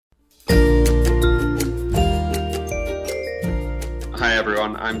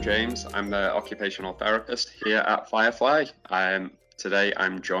everyone, I'm James. I'm the occupational therapist here at Firefly. Today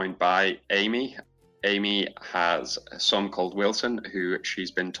I'm joined by Amy. Amy has a son called Wilson who she's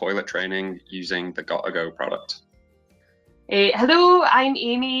been toilet training using the GottaGo product. Hello, I'm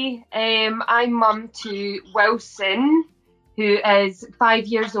Amy. I'm mum to Wilson, who is 5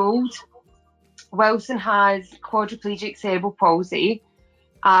 years old. Wilson has quadriplegic cerebral palsy,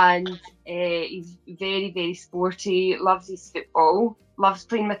 and he's very, very sporty, loves his football, loves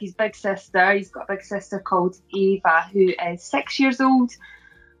playing with his big sister. He's got a big sister called Ava, who is 6 years old,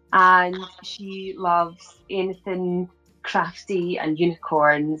 and she loves anything crafty and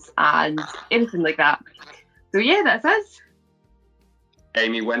unicorns and anything like that. So yeah, that's us.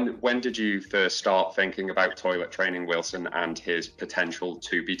 Amy, when did you first start thinking about toilet training Wilson and his potential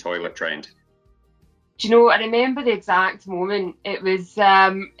to be toilet trained? Do you know, I remember the exact moment. It was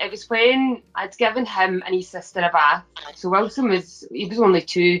when I'd given him and his sister a bath. So Wilson was only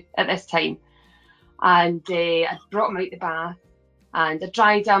 2 at this time, and I'd brought him out the bath and I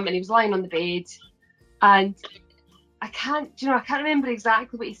dried him, and he was lying on the bed, and I can't remember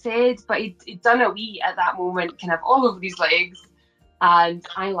exactly what he said, but he'd done a wee at that moment, kind of all over his legs, and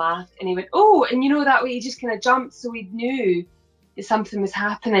I laughed, and he went, "Oh," and that way he just kind of jumped, so we knew that something was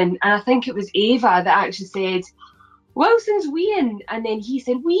happening. And I think it was Ava that actually said, "Wilson's weeing," and then he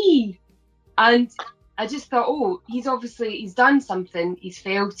said, "Wee," and I just thought, oh, he's done something, he's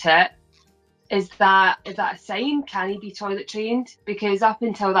felt it. Is that a sign? Can he be toilet trained? Because up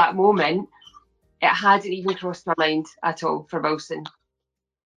until that moment, it hadn't even crossed my mind at all for Wilson.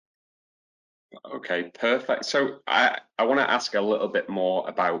 Okay, perfect. So I want to ask a little bit more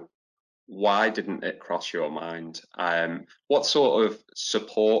about why didn't it cross your mind? What sort of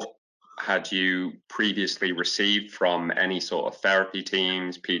support had you previously received from any sort of therapy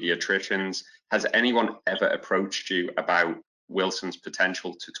teams, pediatricians? Has anyone ever approached you about Wilson's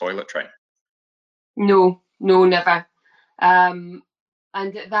potential to toilet train? No, never. And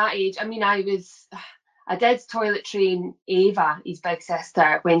at that age, I mean, I did toilet train Ava, his big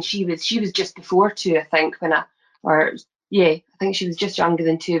sister, when she was just before 2, I think, I think she was just younger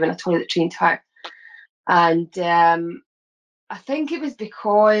than 2 when I toilet trained her. And I think it was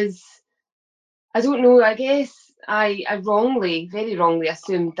because, I don't know, I guess I very wrongly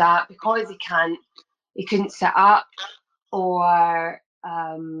assumed that because he couldn't sit up, or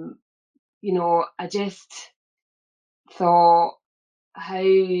I just thought, how,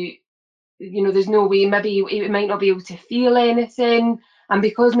 there's no way, maybe he might not be able to feel anything. And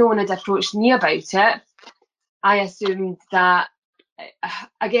because no one had approached me about it, I assumed that,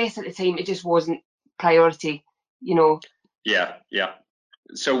 I guess at the time, it just wasn't priority. Yeah.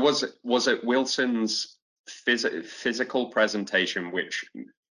 So was it Wilson's physical presentation which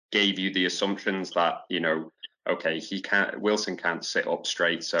gave you the assumptions that, okay, Wilson can't sit up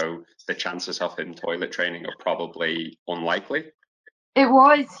straight, so the chances of him toilet training are probably unlikely? It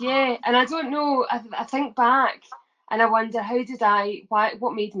was, yeah. And I don't know, I think back and I wonder,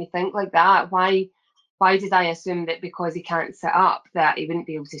 what made me think like that? Why did I assume that because he can't sit up that he wouldn't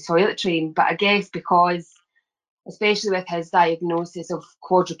be able to toilet train? But I guess because, especially with his diagnosis of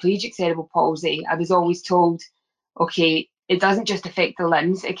quadriplegic cerebral palsy, I was always told, okay, it doesn't just affect the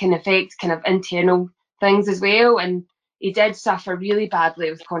limbs, it can affect kind of internal things as well. And he did suffer really badly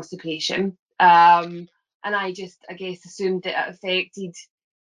with constipation. And I guess, assumed that it affected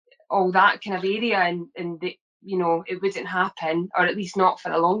all that kind of area, and that, it wouldn't happen, or at least not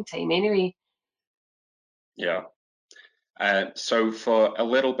for a long time anyway. Yeah. So for a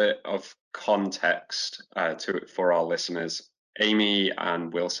little bit of context for our listeners, Amy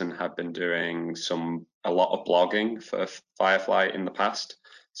and Wilson have been doing a lot of blogging for Firefly in the past.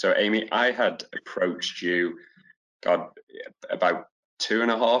 So Amy, I had approached you, God, about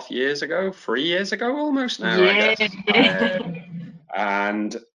 2.5 years ago, 3 years ago almost now, Yeah. I guess.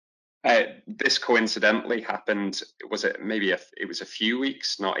 And this coincidentally happened, was it maybe it was a few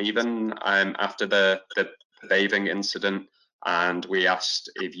weeks, not even, after the bathing incident, and we asked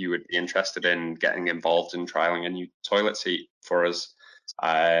if you would be interested in getting involved in trialing a new toilet seat for us,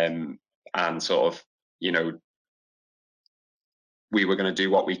 and sort of, we were going to do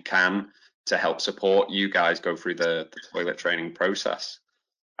what we can to help support you guys go through the toilet training process,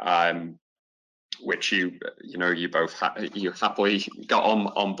 which you both you happily got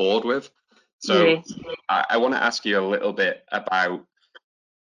on board with. So Yeah. I want to ask you a little bit about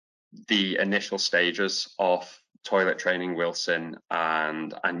the initial stages of toilet training Wilson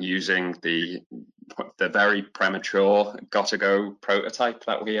and using the very premature GottaGo prototype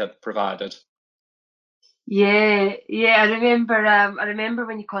that we had provided. Yeah, I remember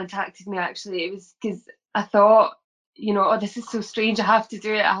when you contacted me, actually. It was because I thought, oh, this is so strange. I have to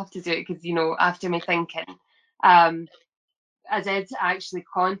do it. I have to do it because, after me thinking, um, I did actually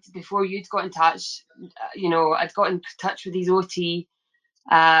contact before you'd got in touch. I'd got in touch with his OT,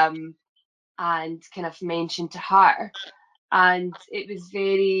 and kind of mentioned to her, and it was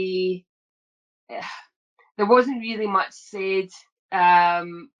very. There wasn't really much said.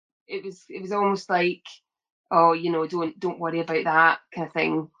 It was almost like, oh, don't worry about that kind of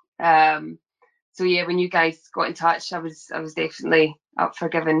thing. So yeah, when you guys got in touch, I was definitely up for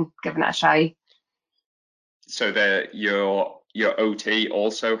giving it a try. So your OT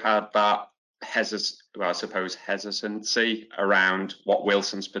also had that well, I suppose hesitancy around what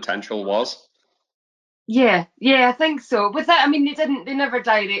Wilson's potential was. Yeah, yeah, I think so. With that, I mean, they never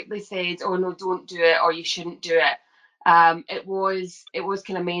directly said, "Oh no, don't do it," or "You shouldn't do it." It was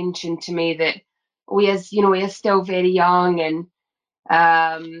kind of mentioned to me that, oh, he is still very young, and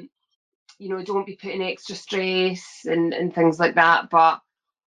don't be putting extra stress and things like that. But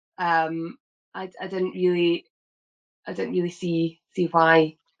um, I didn't really see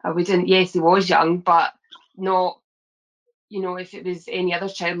why I wouldn't. Yes, he was young, but not. If it was any other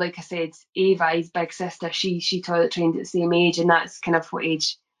child, like I said, Ava, his big sister, she toilet trained at the same age, and that's kind of what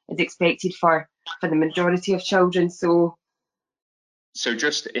age is expected for the majority of children. So, So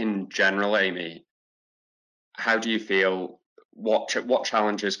just in general, Amy, how do you feel? What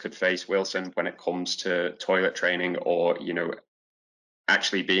challenges could face Wilson when it comes to toilet training, or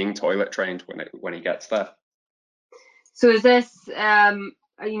actually being toilet trained when he gets there? so is this? Are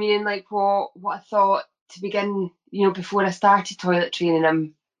you meaning like what I thought to begin? Before I started toilet training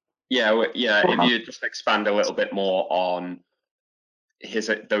him. Yeah, yeah. If you just expand a little bit more on his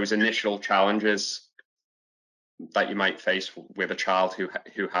those initial challenges that you might face with a child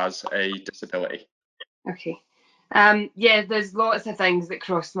who has a disability. Okay. Yeah, there's lots of things that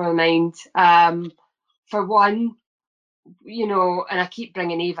cross my mind. For one, and I keep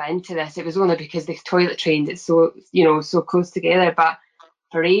bringing Ava into this. It was only because they've toilet trained it's so close together. But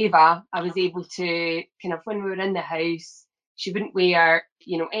for Ava, I was able to kind of, when we were in the house, she wouldn't wear,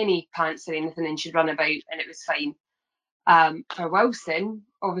 any pants or anything, and she'd run about, and it was fine. For Wilson,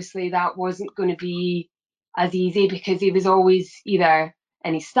 obviously that wasn't going to be as easy because he was always either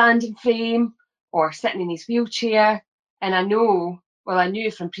in his standing frame or sitting in his wheelchair. And I knew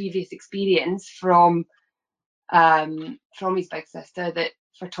from previous experience from his big sister that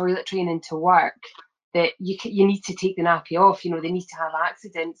for toilet training to work, that you need to take the nappy off. They need to have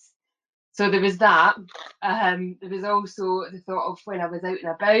accidents. So there was that. There was also the thought of when I was out and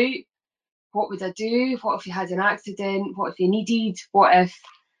about, what would I do? What if he had an accident? What if he needed? What if?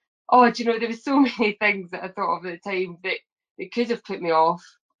 Oh, do you know, there was so many things that I thought of at the time that could have put me off.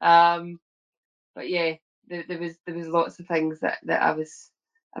 But yeah, there was lots of things that I was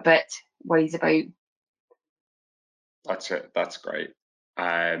a bit worried about. That's it. That's great.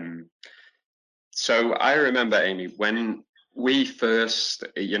 Um, so I remember, Amy, when we first,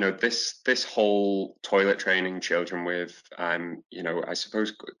 this whole toilet training children with, I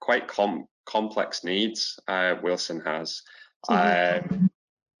suppose quite complex needs, Wilson has. Hmm.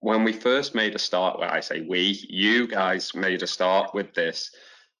 When we first made a start, well, I say we, you guys made a start with this,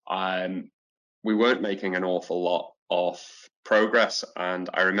 um, we weren't making an awful lot of progress, and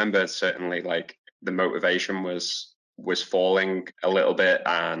I remember certainly like the motivation was falling a little bit,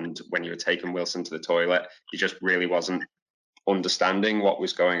 and when you were taking Wilson to the toilet, he just really wasn't understanding what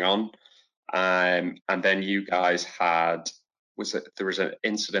was going on. And then you guys had there was an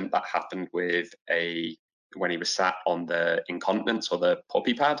incident that happened with a when he was sat on the incontinence or the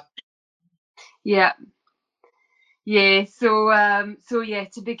puppy pad. Yeah, yeah. So yeah.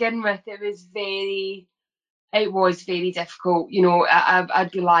 To begin with, it was very difficult.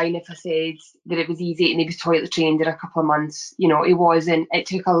 I'd be lying if I said that it was easy and he was toilet trained in a couple of months. It wasn't. It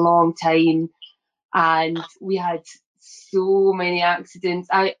took a long time, and we had so many accidents.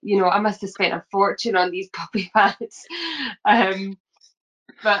 I must have spent a fortune on these puppy pads. Um,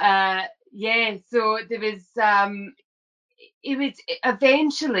 but yeah, so there was. It would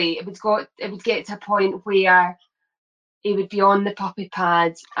eventually it would get to a point where he would be on the puppy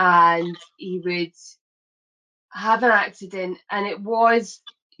pad and he would have an accident, and it was,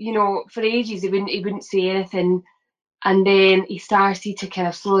 for ages he wouldn't say anything, and then he started to kind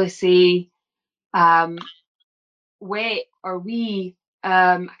of slowly say, um wet or wee.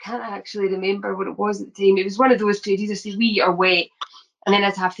 I can't actually remember what it was at the time. It was one of those periods, either say wee or wet, and then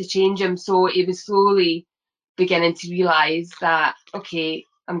I'd have to change him. So he was slowly beginning to realise that, okay,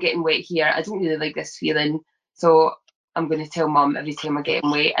 I'm getting wet here. I don't really like this feeling, so I'm going to tell mum every time I get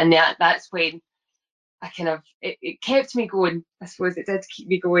him wet, and that's when I kind of it kept me going. I suppose it did keep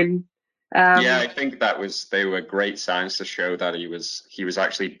me going. Yeah, Um, I think they were great signs to show that he was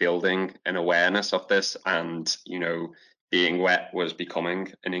actually building an awareness of this, and being wet was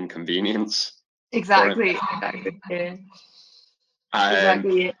becoming an inconvenience for him. exactly, yeah, Um,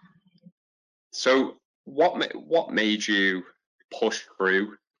 exactly. Yeah. so what made you push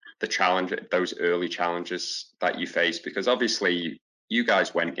through those early challenges that you faced? Because obviously you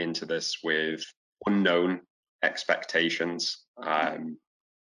guys went into this with unknown expectations.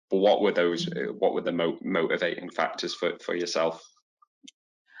 But what were those? What were the motivating factors for yourself?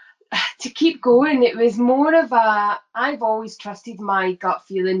 To keep going, it was more of a, I've always trusted my gut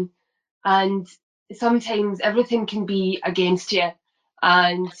feeling, and sometimes everything can be against you.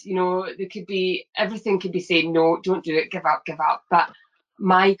 And, there could be, everything could be saying, no, don't do it, give up, give up. But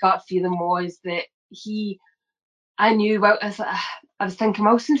my gut feeling was that I knew, well, I was thinking,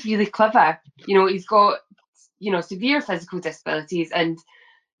 Wilson's really clever. He's got, severe physical disabilities, and,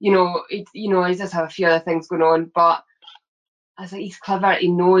 he does have a few other things going on, but I was like, he's clever, he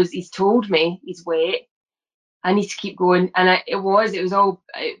knows, he's told me he's wet, I need to keep going. And it was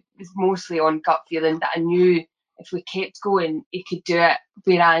mostly on gut feeling that I knew if we kept going, he could do it.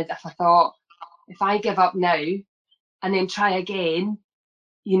 Whereas if I thought, if I give up now and then try again,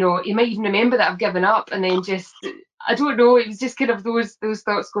 he might even remember that I've given up and then just, I don't know, it was just kind of those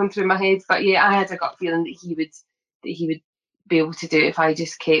thoughts going through my head. But yeah, I had a gut feeling that he would be able to do it if I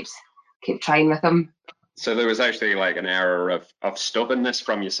just kept trying with him. So there was actually like an error of stubbornness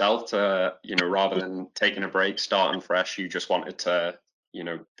from yourself to, rather than taking a break, starting fresh, you just wanted to,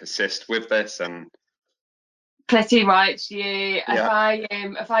 persist with this and Pretty much, yeah. yeah.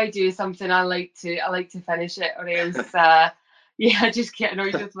 If I do something, I like to finish it, or else, yeah, I just get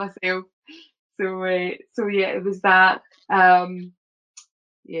annoyed with myself. So yeah, it was that.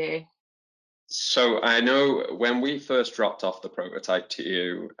 Yeah. So I know when we first dropped off the prototype to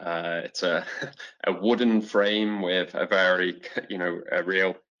you, it's a a wooden frame with a very, a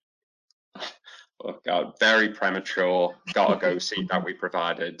real, oh God, very premature GottaGo seat that we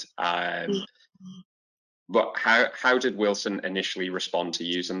provided. But how did Wilson initially respond to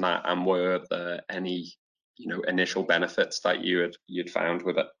using that, and were there any, initial benefits that you'd found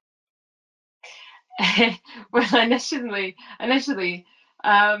with it? Well, initially,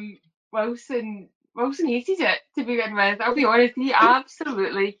 um, Wilson hated it to begin with. I'll be honest, he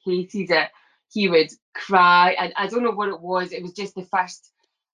absolutely hated it. He would cry, and I don't know what it was. It was just the first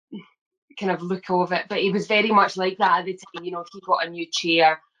kind of look of it, but he was very much like that at the time. If he got a new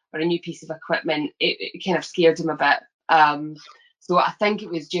chair or a new piece of equipment, it kind of scared him a bit. So I think it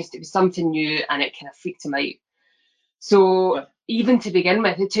was something new, and it kind of freaked him out. So even to begin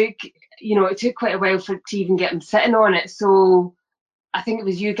with, it took quite a while to even get him sitting on it. So I think it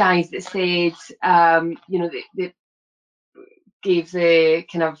was you guys that said, that gave the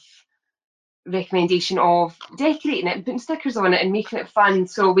kind of recommendation of decorating it and putting stickers on it and making it fun.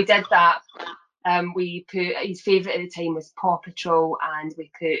 So we did that. We put, his favourite at the time was Paw Patrol, and we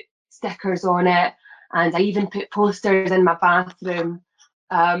put stickers on it, and I even put posters in my bathroom.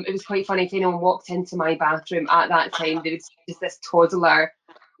 It was quite funny if anyone walked into my bathroom at that time, they would see just this toddler,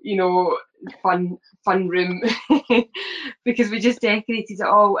 you know, fun room because we just decorated it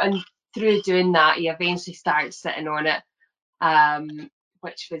all. And through doing that, he eventually started sitting on it,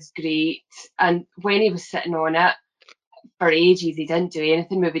 which was great. And when he was sitting on it, for ages he didn't do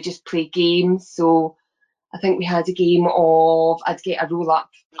anything. We would just play games. So I think we had a game of, I'd get a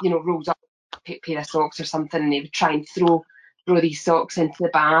rolls up pair of socks or something, and he would try and throw these socks into the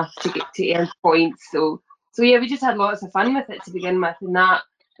bath to get to earn points. So yeah, we just had lots of fun with it to begin with, and that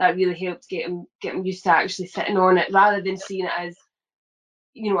really helped get him used to actually sitting on it rather than seeing it as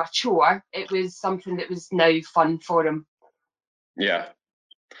a chore. It was something that was now fun for him. Yeah.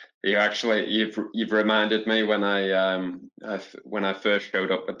 You've reminded me when when I first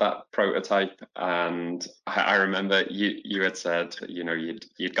showed up with that prototype, and I remember you had said,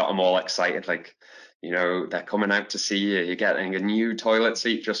 you'd got them all excited, like, they're coming out to see you, you're getting a new toilet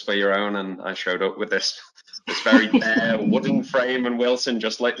seat just for your own, and I showed up with this very bare wooden frame, and Wilson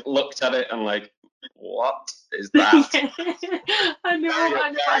just like looked at it and like, what is that? I know, Very I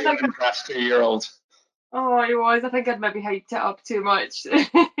know. I very think unimpressed 2-year-old. Oh, he was. I think I'd maybe hyped it up too much. I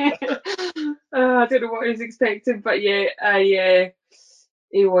don't know what he was expecting, but yeah,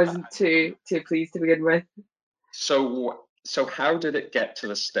 he wasn't too pleased to begin with. So how did it get to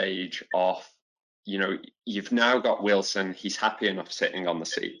the stage of, you've now got Wilson, he's happy enough sitting on the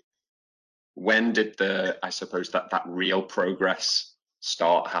seat. When did I suppose that real progress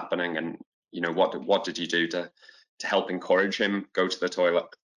start happening, and what did you do to help encourage him go to the toilet?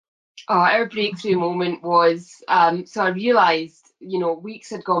 Oh, our breakthrough moment was, so I realised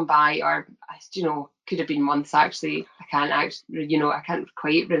weeks had gone by, or could have been months actually. I can't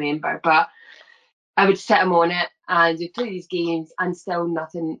quite remember, but I would sit him on it and we'd play these games and still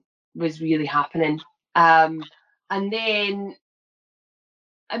nothing was really happening. And then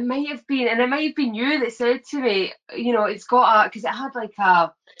it might have been you that said to me, because it's got like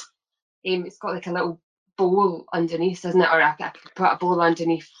a little bowl underneath, doesn't it? Or I could put a bowl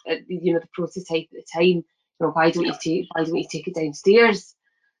underneath, the prototype at the time. Why don't you take it downstairs?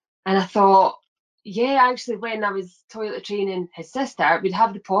 And I thought, yeah, actually, when I was toilet training his sister, we'd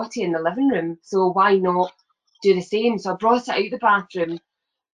have the potty in the living room, so why not do the same? So I brought it out the bathroom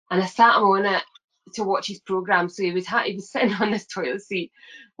and I sat him on it to watch his program. So he was sitting on this toilet seat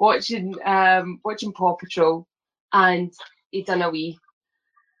watching Paw Patrol, and he'd done a wee,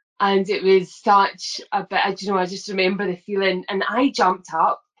 and it was such a bit. I just remember the feeling, and I jumped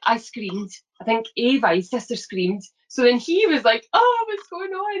up, I screamed. I think Ava, his sister, screamed. So then he was like, "Oh, what's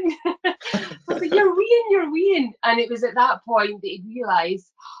going on?" I was like, you're weeing," and it was at that point that he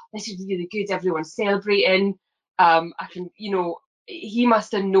realised, this is really good. Everyone's celebrating. I can, he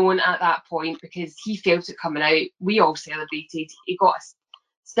must have known at that point because he felt it coming out. We all celebrated. He got a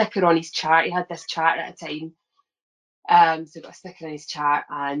sticker on his chart. He had this chart at a time. So he got a sticker on his chart,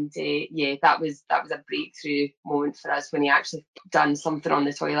 and yeah, that was a breakthrough moment for us when he actually done something on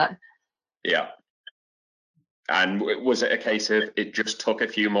the toilet. Yeah. And was it a case of it just took a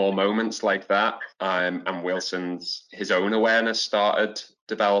few more moments like that, and his own awareness started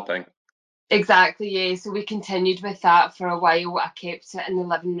developing? Exactly, yeah. So we continued with that for a while. I kept it in the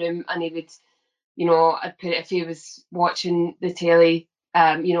living room, and he would, I'd put it if he was watching the telly,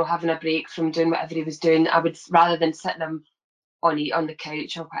 having a break from doing whatever he was doing. I would, rather than sitting him on the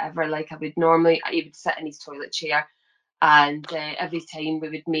couch or whatever, like I would normally, he would sit in his toilet chair, and every time we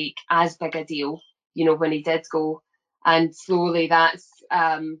would make as big a deal, when he did go, and slowly that's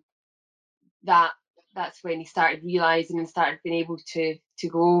when he started realizing and started being able to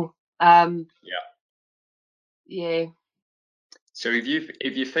go. Yeah. Yeah. So if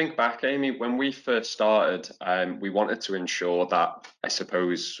you think back, Amy, when we first started, we wanted to ensure that, I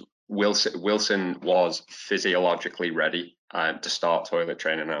suppose, Wilson was physiologically ready to start toilet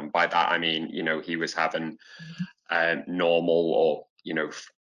training, and by that I mean, he was having normal or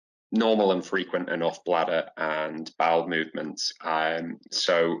normal and frequent enough bladder and bowel movements.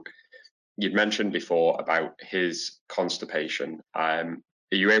 So you'd mentioned before about his constipation. Are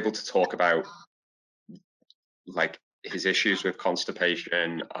you able to talk about like his issues with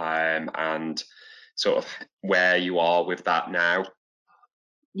constipation, and sort of where you are with that now?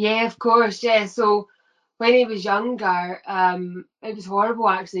 Yeah, of course. Yeah. So when he was younger, it was horrible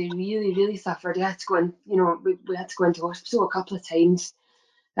actually. Really, really suffered. He had to go in, we had to go into hospital a couple of times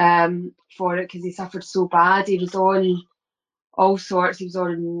for it because he suffered so bad. He was on all sorts. He was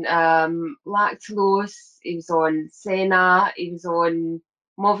on lactulose, he was on Senna, he was on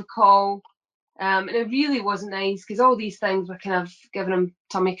Movicol. And it really wasn't nice because all these things were kind of giving him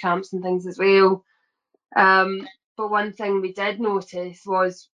tummy cramps and things as well. But one thing we did notice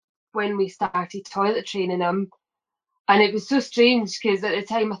was when we started toilet training him, and it was so strange because at the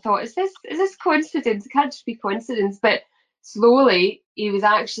time I thought, is this coincidence? It can't just be coincidence. But slowly he was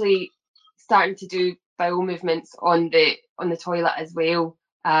actually starting to do bowel movements on the toilet as well.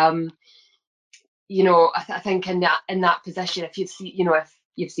 I think in that position, if you've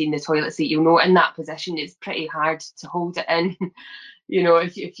seen the toilet seat, you'll know in that position it's pretty hard to hold it in.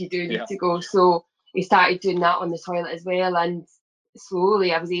 If you do need Yeah. to go. So we started doing that on the toilet as well, and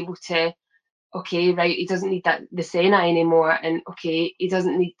slowly I was able to, okay, right, he doesn't need the Senna anymore, and okay, he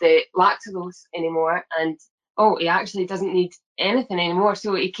doesn't need the lactulose anymore, and oh, he actually doesn't need anything anymore.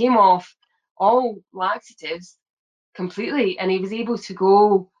 So he came off all laxatives completely, and he was able to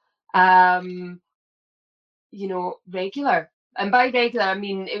go, regular. And by regular, I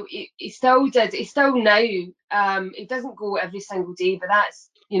mean he still did. He still now. He doesn't go every single day, but that's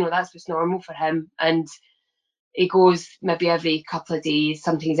what's normal for him. And he goes maybe every couple of days,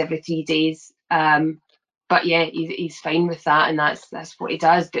 sometimes every 3 days. But yeah, he's fine with that, and that's what he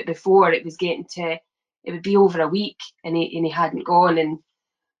does. But before it was it would be over a week, and he hadn't gone, and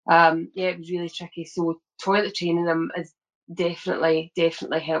yeah, it was really tricky. So toilet training him has definitely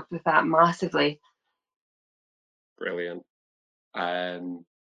helped with that massively. Brilliant.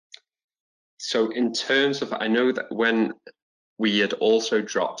 So in terms of, I know that when we had also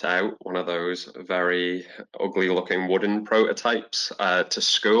dropped out one of those very ugly looking wooden prototypes to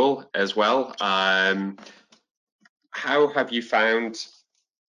school as well. How have you found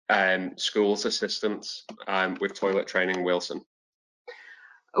school's assistance with toilet training, Wilson?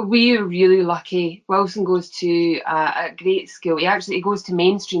 we're really lucky. Wilson goes to a great school. He goes to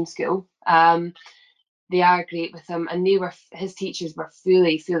mainstream school. They are great with him, and his teachers were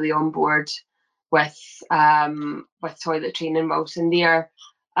fully on board with toilet training. Wilson, they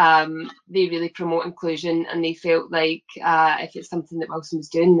really promote inclusion, and they felt like if it's something that Wilson was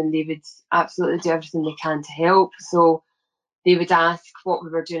doing, then they would absolutely do everything they can to help. So they would ask what we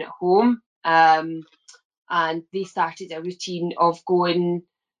were doing at home, and they started a routine of going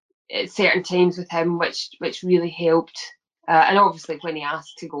at certain times with him, which really helped. And obviously, when he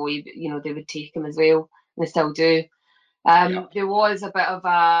asked to go, they would take him as well, and they still do. Yeah, There was a bit of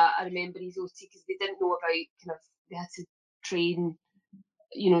I remember his OT because they didn't know about they had to train,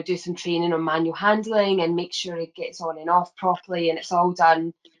 do some training on manual handling and make sure it gets on and off properly and it's all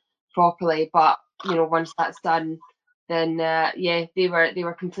done properly. But once that's done, then yeah, they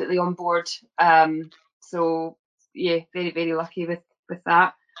were completely on board. So yeah, very lucky with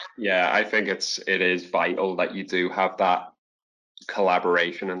that. yeah. I think it is vital that you do have that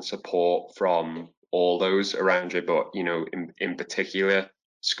collaboration and support from all those around you, but in particular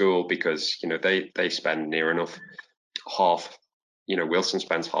school, because they spend near enough half. Wilson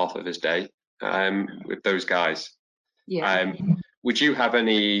spends half of his day with those guys. Yeah. Would you have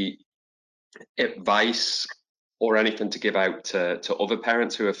any advice or anything to give out to other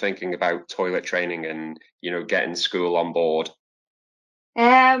parents who are thinking about toilet training and getting school on board?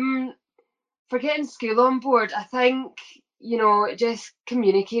 Um, for getting school on board, I think just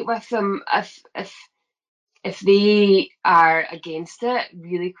communicate with them. If they are against it,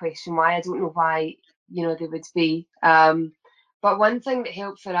 really question why. I don't know why they would be. But one thing that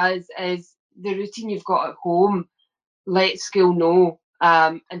helped for us is the routine you've got at home. Let school know,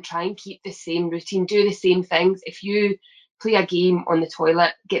 and try and keep the same routine. Do the same things. If you play a game on the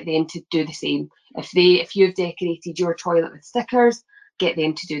toilet, get them to do the same. If you've decorated your toilet with stickers, get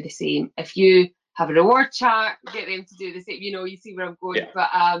them to do the same. If you have a reward chart, get them to do the same. You see where I'm going. Yeah, But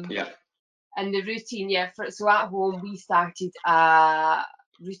yeah, and the routine, yeah. So at home, we started a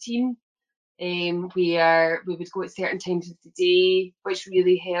routine, where we would go at certain times of the day, which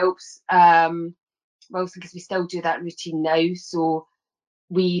really helps. Well, because we still do that routine now. So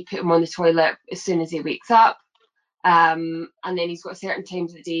we put him on the toilet as soon as he wakes up. And then he's got certain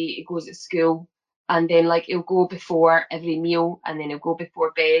times of the day he goes at school. And then like he'll go before every meal and then he'll go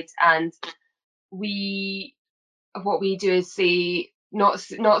before bed. And we what we do is say not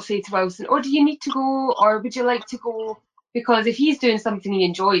say to Wilson, "Oh, do you need to go or would you like to go?" Because if he's doing something he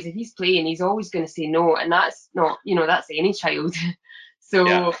enjoys, if he's playing, he's always going to say no, and that's not that's any child.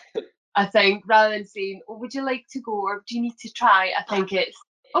 yeah. So I think rather than saying, "Oh, would you like to go?" or "Do you need to try?" I think it's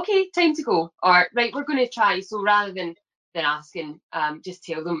okay, time to go, or right, we're going to try. So rather than asking, just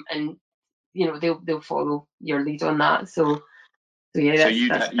tell them, and they'll follow your lead on that. So yeah, So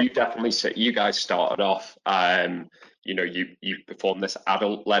that's you definitely say you guys started off. You perform this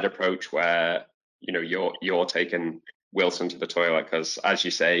adult-led approach where you're taking Wilson to the toilet because, as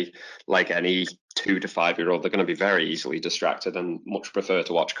you say, like any 2 to 5 year old, they're going to be very easily distracted and much prefer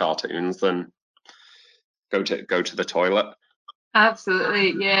to watch cartoons than go to the toilet.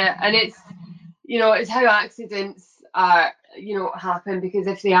 absolutely, yeah, and it's how accidents are happen, because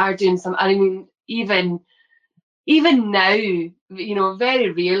if they are doing some, I mean, even now, very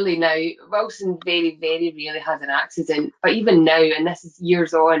rarely now, Wilson very, very rarely has an accident. But even now, and this is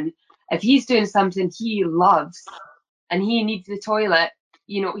years on, if he's doing something he loves and he needs the toilet,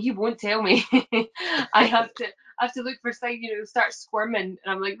 he won't tell me. I have to look for sign, start squirming,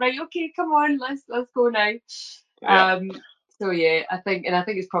 and I'm like, right, okay, come on, let's go now. Yeah. Um, so yeah, I think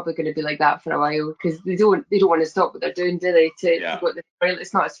it's probably going to be like that for a while because they don't want to stop what they're doing, do they? To Yeah. go to the toilet,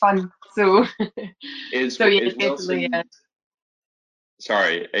 it's not as fun. So Is so yeah, is definitely. Wilson?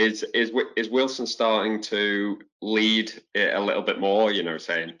 Sorry, is Wilson starting to lead it a little bit more?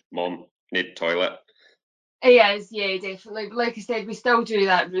 Saying, "Mom, need toilet." He is, yeah, definitely. But like I said, we still do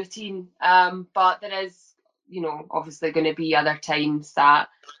that routine. But there is, obviously going to be other times that,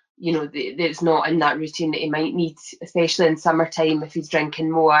 it's not in that routine that he might need, especially in summertime if he's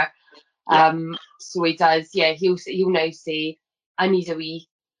drinking more. Yeah, So he does, yeah. He'll now say, "I need a wee."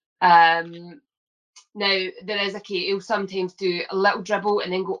 Um, Now there is he'll sometimes do a little dribble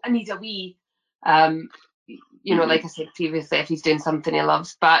and then go, "I need a wee." Um, like I hmm, said previously, if he's doing something he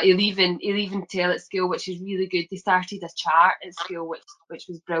loves, but he'll even tell at school, which is really good. They started a chart at school, which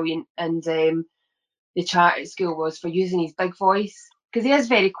was brilliant, and the chart at school was for using his big voice because he is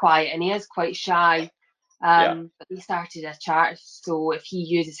very quiet and he is quite shy. yeah, But they started a chart, so if he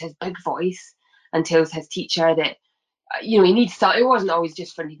uses his big voice and tells his teacher that he needs something. It wasn't always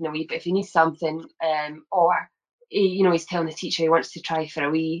just for needing a wee, but if he needs something, or he's telling the teacher he wants to try for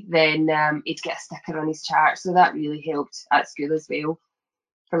a wee, then he'd get a sticker on his chart. So that really helped at school as well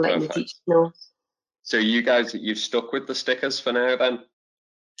for letting the Perfect. teacher know. So you guys, you've stuck with the stickers for now then?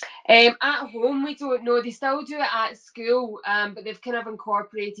 At home, we don't know. They still do it at school, but they've kind of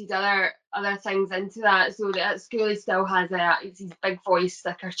incorporated other things into that. So that at school, he still has it's his big voice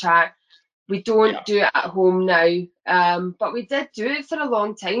sticker chart. We don't Yeah. do it at home now, but we did do it for a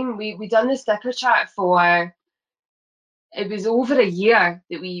long time. We done the sticker chart for, it was over a year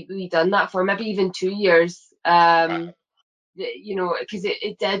that we done that for, maybe even 2 years. Wow. Because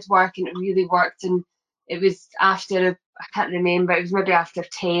it did work and it really worked. And it was after, I can't remember, it was maybe after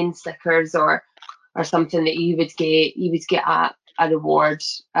 10 stickers or something that you would get a reward,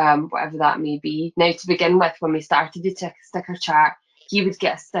 whatever that may be. Now, to begin with, when we started the sticker chart, he would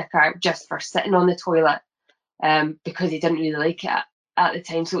get a sticker just for sitting on the toilet, because he didn't really like it at the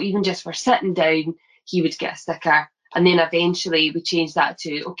time. So even just for sitting down, he would get a sticker. And then eventually we changed that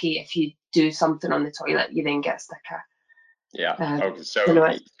to, okay, if you do something on the toilet, you then get a sticker. Yeah. Um, Okay. you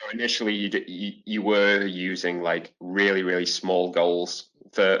know, So initially you were using like really, really small goals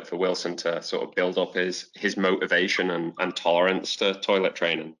for Wilson to sort of build up his motivation and tolerance to toilet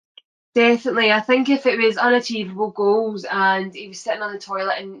training. Definitely. I think if it was unachievable goals and he was sitting on the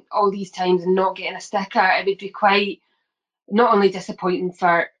toilet and all these times and not getting a sticker, it would be quite not only disappointing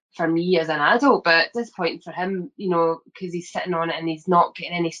for me as an adult, but disappointing for him, because he's sitting on it and he's not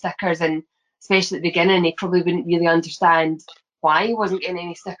getting any stickers. And especially at the beginning, he probably wouldn't really understand why he wasn't getting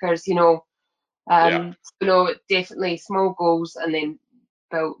any stickers. Yeah. Definitely small goals, and then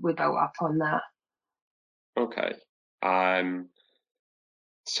we built up on that. Okay. Um,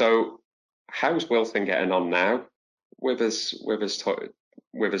 so how's Wilson getting on now with his toileting?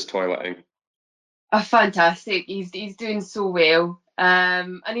 Oh, fantastic. He's doing so well.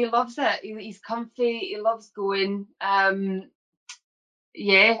 And he loves it. He's comfy. He loves going.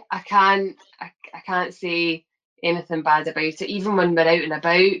 Yeah, I can't say anything bad about it. Even when we're out and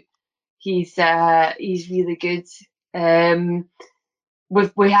about, he's really good. Um,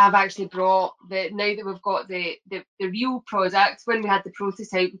 we have actually brought the now that we've got the real product. When we had the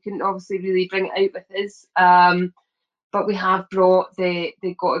prototype, we couldn't obviously really bring it out with us. But we have brought the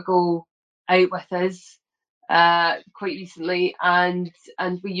GottaGo out with us quite recently, and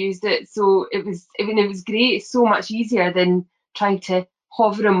we used it. So it was great. It's so much easier than trying to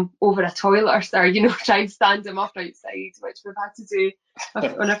hover him over a toilet or try and stand him up outside, which we've had to do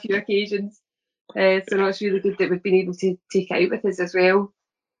on a few occasions. So no, it's really good that we've been able to take it out with us as well.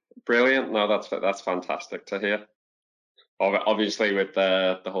 Brilliant. No, that's fantastic to hear. Obviously, with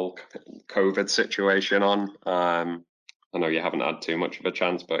the whole COVID situation on, I know you haven't had too much of a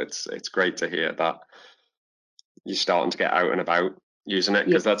chance, but it's great to hear that you're starting to get out and about using it Yeah.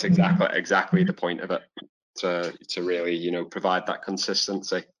 because that's exactly the point of it to really provide that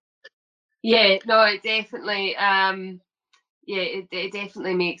consistency. Yeah, no, it definitely yeah, it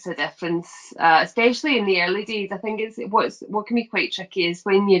definitely makes a difference, especially in the early days. I think what can be quite tricky is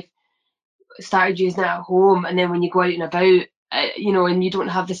when you've started using it at home, and then when you go out and about, and you don't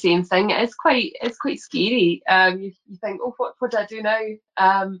have the same thing. It's quite scary. You think, oh, what do I do now?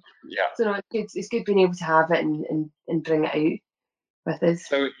 Yeah. So no, it's good being able to have it and bring it out with us.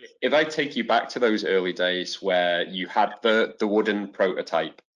 So if I take you back to those early days where you had the wooden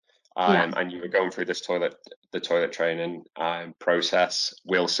prototype, Yeah. and you were going through the toilet training process.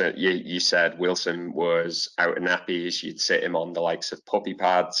 Wilson, you said Wilson was out in nappies. You'd sit him on the likes of puppy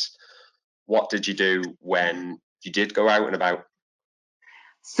pads. What did you do when you did go out and about?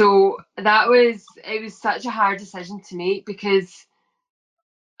 So it was such a hard decision to make because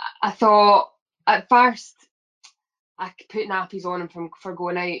I thought at first I could put nappies on him for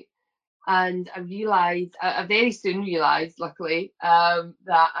going out. And I very soon realised, luckily,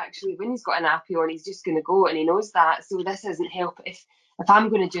 that actually when he's got a nappy on, he's just going to go, and he knows that. So this isn't help. If I'm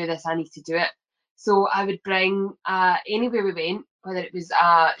going to do this, I need to do it. So I would bring anywhere we went, whether it was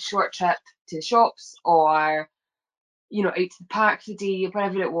a short trip to the shops or out to the park for the day,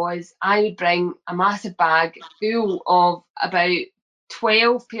 whatever it was, I would bring a massive bag full of about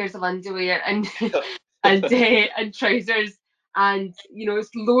 12 pairs of underwear and and trousers, and it's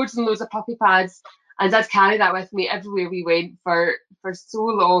loads and loads of puppy pads, and I'd carry that with me everywhere we went for so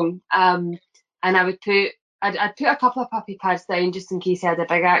long. And I'd put a couple of puppy pads down just in case he had a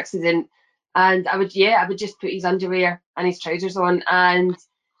big accident, and I would just put his underwear and his trousers on, and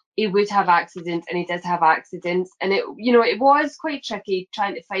he would have accidents, and he did have accidents, and it was quite tricky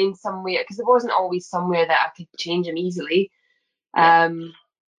trying to find somewhere because there wasn't always somewhere that I could change him easily. Yeah.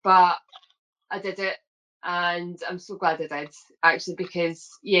 But I did it, and I'm so glad I did actually, because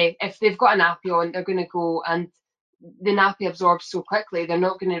yeah, if they've got an nappy on, they're going to go, and the nappy absorbs so quickly, they're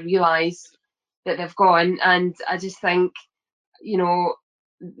not going to realise that they've gone. And I just think, you know,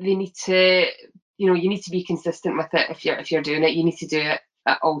 they need to, you need to be consistent with it. If you're doing it, you need to do it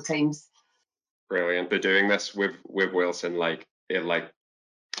at all times. Brilliant. They're doing this with Wilson, like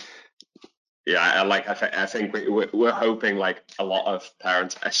yeah, I think we're hoping like a lot of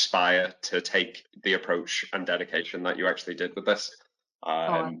parents aspire to take the approach and dedication that you actually did with this. Oh,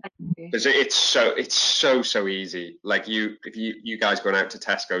 Um, thank you. because it's so easy. Like if you guys going out to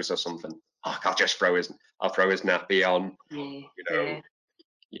Tesco's or something, oh, I'll throw his nappy on. Yeah,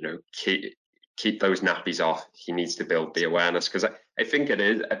 You know, yeah. keep those nappies off. He needs to build the awareness because I think it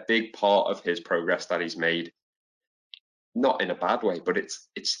is a big part of his progress that he's made, not in a bad way, but it's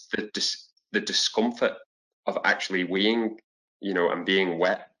the discomfort of actually weeing, and being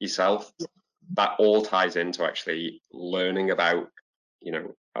wet yourself. That all ties into actually learning about,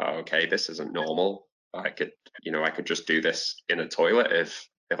 okay, this isn't normal. I could just do this in a toilet if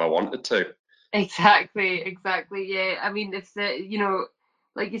I wanted to. Exactly. Yeah. I mean, it's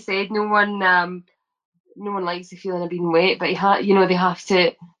like you said, no one likes the feeling of being wet, but they have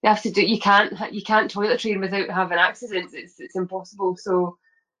to do. You can't toilet train without having accidents. It's impossible. So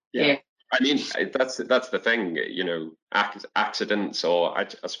Yeah. yeah, I mean, that's the thing, accidents, or I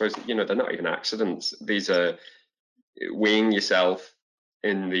suppose, they're not even accidents. These are weeing yourself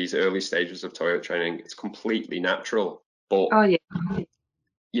in these early stages of toilet training. It's completely natural, but oh yeah,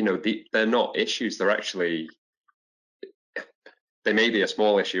 they're not issues. They may be a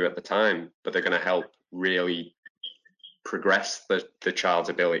small issue at the time, but they're going to help really progress the child's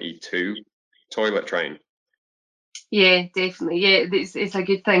ability to toilet train. yeah, definitely. Yeah, it's a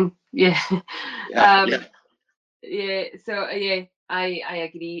good thing. Yeah, Yeah, um, yeah, yeah. So yeah, I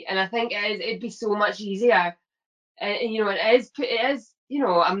agree, and I think it'd be so much easier. And it is.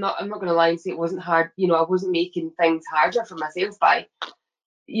 I'm not going to lie and say it wasn't hard. I wasn't making things harder for myself by,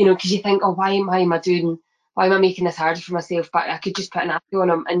 because you think, oh, why am I making this harder for myself? But I could just put an nappy on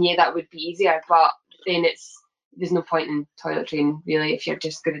them, and yeah, that would be easier. But then there's no point in toilet training really if you're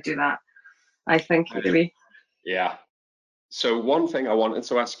just going to do that. I think anyway. yeah. So one thing I wanted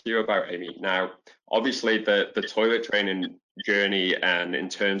to ask you about, Amy, now obviously the toilet training journey and in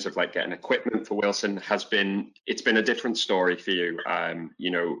terms of like getting equipment for Wilson it's been a different story for you.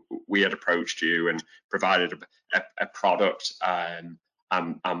 We had approached you and provided a product, and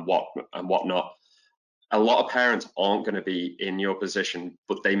whatnot. A lot of parents aren't going to be in your position,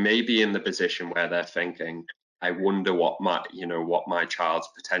 but they may be in the position where they're thinking, I wonder what my child's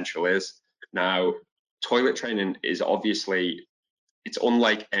potential is. Now, toilet training is obviously, it's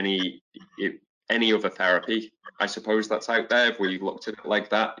unlike any other therapy, I suppose, that's out there. If we looked at it like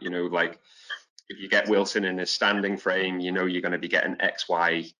that, like if you get Wilson in his standing frame, you're going to be getting X,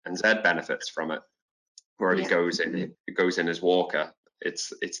 Y, and Z benefits from it. Where he Yeah. goes in his walker,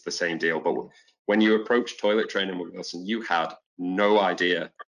 it's the same deal. But when you approach toilet training with Wilson, you had no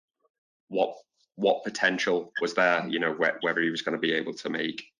idea what what potential was there. Whether he was going to be able to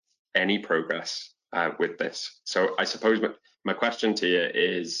make any progress with this. So I suppose my question to you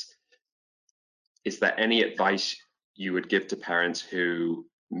is there any advice you would give to parents who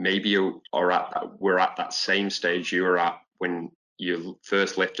maybe were at that same stage you were at when you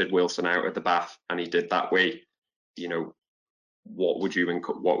first lifted Wilson out of the bath and he did that way? You know, what would you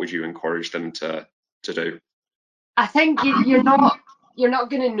encourage them to do? I think you're not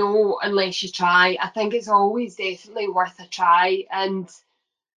going to know unless you try. I think it's always definitely worth a try, and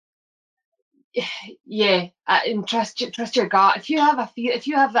yeah, and trust your gut. If you have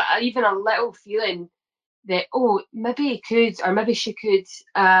even a little feeling that, oh, maybe he could or maybe she could,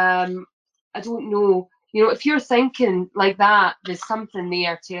 I don't know. If you're thinking like that, there's something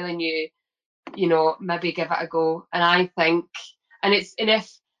there telling you, maybe give it a go. And I think, and if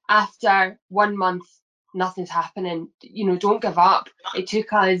after 1 month nothing's happening, don't give up. It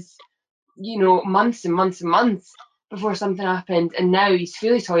took us, months and months and months before something happened, and now he's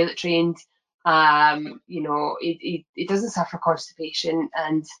fully toilet trained. He doesn't suffer constipation,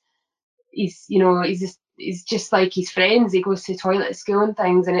 and he's just like his friends. He goes to the toilet at school and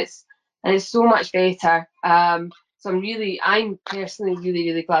things, and it's so much better. So I'm personally really,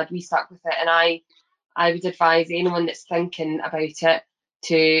 really glad we stuck with it, and I would advise anyone that's thinking about it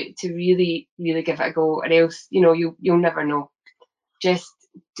to really, really give it a go, or else you'll never know. Just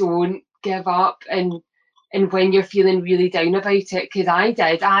don't give up, and when you're feeling really down about it, because I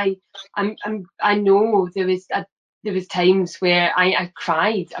did. I know there was times where I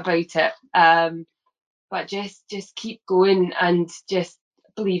cried about it. But just keep going and just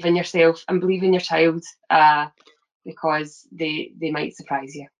believe in yourself and believe in your child, because they might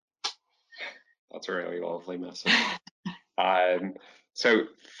surprise you. That's a really lovely message. So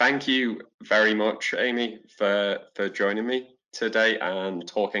thank you very much, Amy, for joining me today and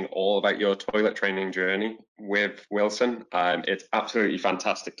talking all about your toilet training journey with Wilson. It's absolutely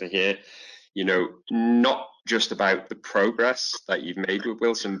fantastic to hear, not just about the progress that you've made with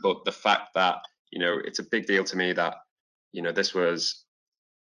Wilson, but the fact that, it's a big deal to me that, this was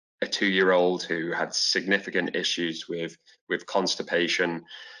a 2-year-old who had significant issues with constipation,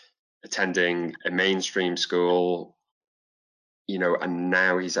 attending a mainstream school, and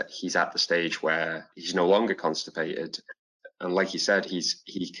now he's at the stage where he's no longer constipated, and like you said,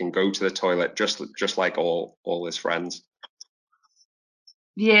 he can go to the toilet just like all his friends.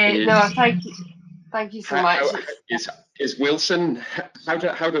 Yeah, no, Is thank you so how much. is Wilson? How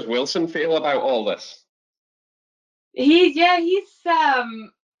does Wilson feel about all this? He's it's I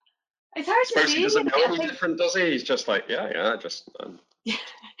hard to suppose say he doesn't really. know I any think different, does he? He's just like, yeah, just yeah,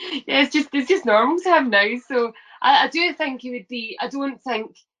 it's just normal to him now. So I do think he would be. I don't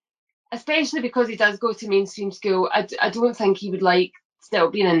think, especially because he does go to mainstream school, I don't think he would like still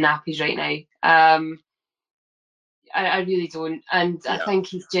being in nappies right now. I really don't, and I yeah. think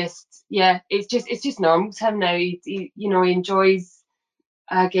he's just it's just normal to him now. He enjoys,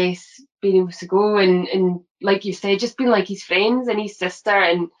 I guess, being able to go and like you said, just being like his friends and his sister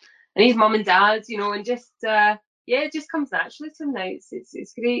and his mum and dad, and just it just comes naturally to him now.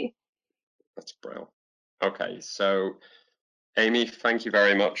 It's great. That's brilliant. Okay, so Amy, thank you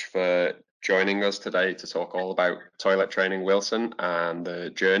very much for joining us today to talk all about toilet training Wilson and the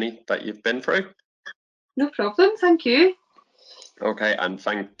journey that you've been through. No problem. Thank you. Okay, and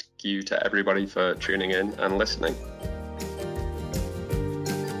thank you to everybody for tuning in and listening.